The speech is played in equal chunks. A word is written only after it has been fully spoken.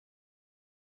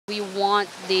We want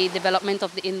the development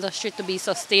of the industry to be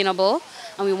sustainable,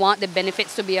 and we want the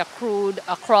benefits to be accrued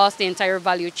across the entire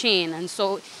value chain. And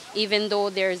so even though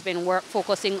there's been work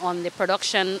focusing on the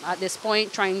production at this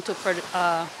point, trying to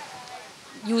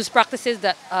use practices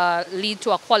that lead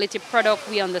to a quality product,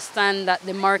 we understand that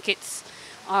the markets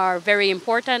are very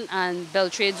important, and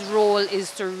BELTRAIDE's role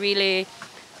is to really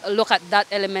look at that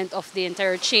element of the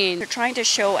entire chain. We're trying to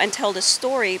show and tell the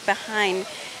story behind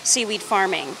seaweed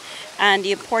farming and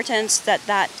the importance that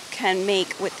that can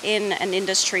make within an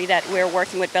industry that we're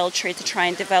working with BELTRAIDE to try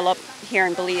and develop here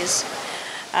in Belize.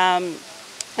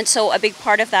 And so a big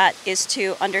part of that is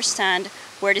to understand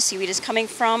where the seaweed is coming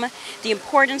from, the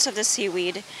importance of the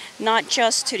seaweed, not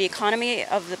just to the economy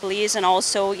of the Belize and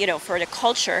also, for the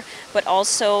culture, but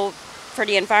also for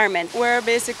the environment. We're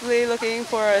basically looking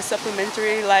for a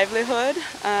supplementary livelihood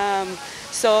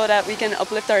so that we can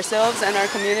uplift ourselves and our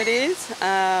communities.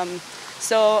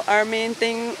 So our main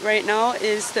thing right now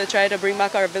is to try to bring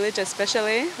back our village,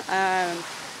 especially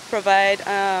provide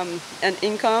an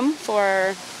income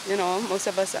for, most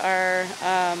of us are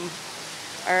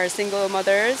single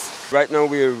mothers. Right now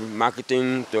we're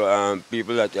marketing to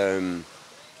people that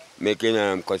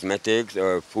making cosmetics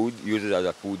or food, use it as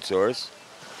a food source.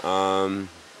 And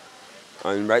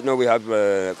right now we have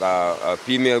a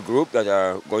female group that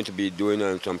are going to be doing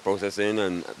some processing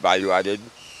and value-added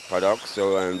products.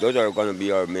 So those are going to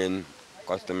be our main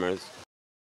customers.